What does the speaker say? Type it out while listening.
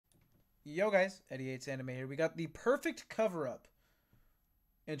Yo guys, Eddie8's Anime here. We got the perfect cover-up.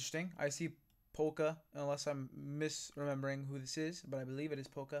 Interesting. I see Polka, unless I'm misremembering who this is, but I believe it is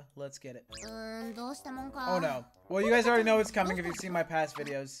Polka. Let's get it. Oh no. Well, you guys already know it's coming if you've seen my past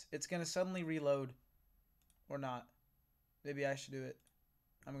videos. It's gonna suddenly reload. Or not. Maybe I should do it.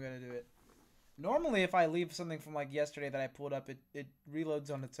 I'm gonna do it. Normally, if I leave something from like yesterday that I pulled up, it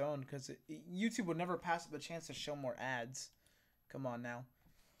reloads on its own, because YouTube would never pass up the chance to show more ads. Come on now.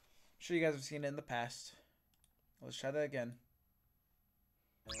 I'm sure you guys have seen it in the past. Let's try that again.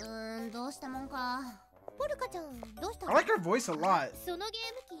 I like her voice a lot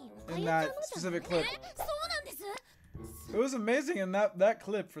in that specific clip. It was amazing in that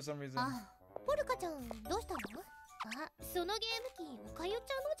clip for some reason.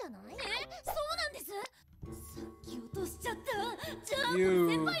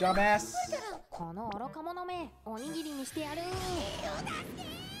 You dumbass.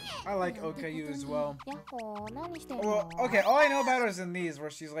 I like OKU as well. Well, okay, all I know about her is in these where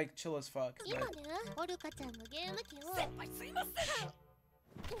she's like chill as fuck.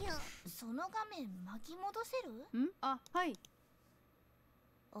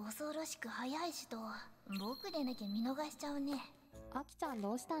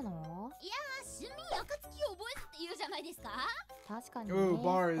 Ooh,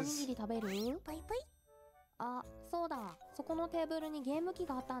 bars. あ、そうだ。そこのテーブルにゲーム機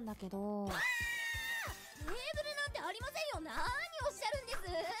があったんだけど。テーブルなんてありませんよ。何をおっしゃるんです？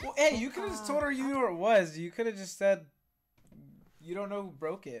 Well, hey, you could have just told her you knew where it was. You could have just said you don't know who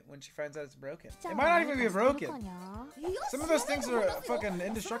broke it when she finds out it's broken. It might not even be broken. Some of those things are fucking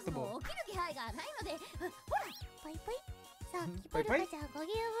indestructible. Bye bye. You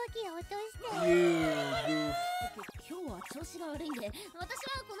goof. 今日は調子が悪いんで、私は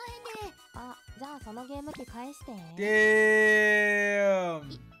この辺で。あ、じゃあそのゲーム機返して。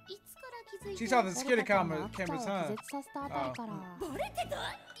Damn. いつから気づいて。 She saw the security cameras, huh? 気絶させたあたりから。バレてた？いや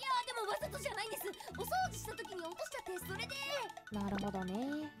でもわざとじゃないんです。お掃除した時に落としちゃってそれで。なるほど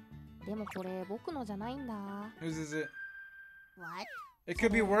ね。でもこれ僕のじゃないんだ。Whose is it? What? It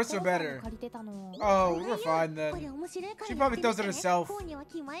could be worse or better. Oh, we're fine then. She probably throws it herself. I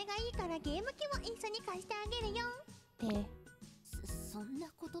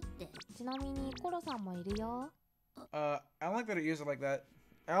don't like that her ears are like that.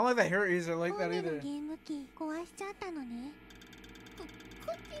 I don't like that her ears are like that either.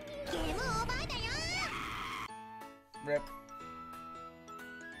 Rip.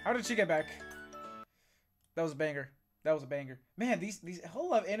 How did she get back? That was a banger. That was a banger. Man, these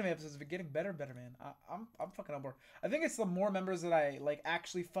Hololive anime episodes have been getting better and better, man. I'm fucking on board. I think it's the more members that I like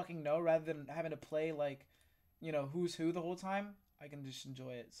actually fucking know rather than having to play like, you know, who's who the whole time. I can just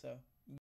enjoy it, so